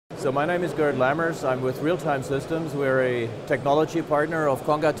So my name is Gerd Lammers. I'm with Real-Time Systems. We're a technology partner of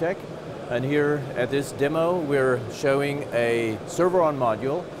congatec. And here at this demo, we're showing a server-on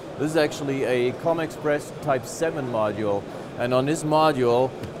module. This is actually a ComExpress Type 7 module. And on this module,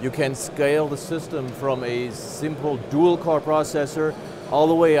 you can scale the system from a simple dual-core processor all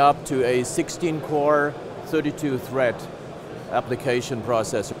the way up to a 16-core, 32-thread application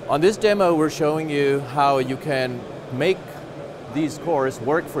processor. On this demo, we're showing you how you can make these cores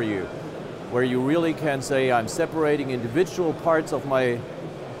work for you, where you really can say, I'm separating individual parts of my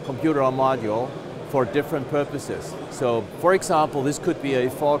computer on module for different purposes. So, for example, this could be a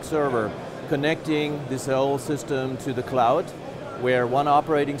Fog server connecting this whole system to the cloud, where one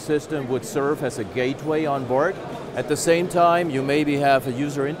operating system would serve as a gateway on board. At the same time, you maybe have a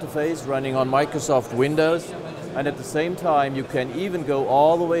user interface running on Microsoft Windows, and at the same time, you can even go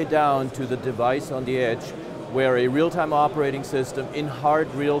all the way down to the device on the edge, where a real-time operating system in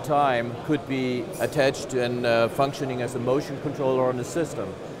hard real time could be attached and functioning as a motion controller on the system.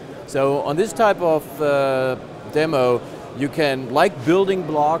 So on this type of demo, you can, like building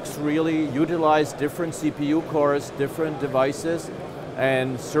blocks, really utilize different CPU cores, different devices,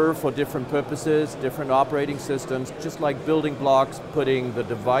 and serve for different purposes, different operating systems, just like building blocks, putting the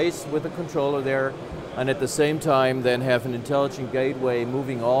device with the controller there, and at the same time then have an intelligent gateway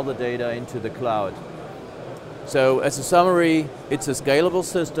moving all the data into the cloud. So as a summary, it's a scalable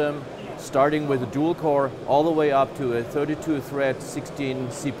system, starting with a dual core all the way up to a 32-thread 16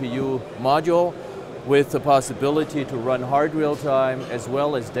 CPU module with the possibility to run hard real time as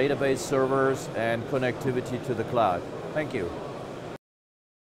well as database servers and connectivity to the cloud. Thank you.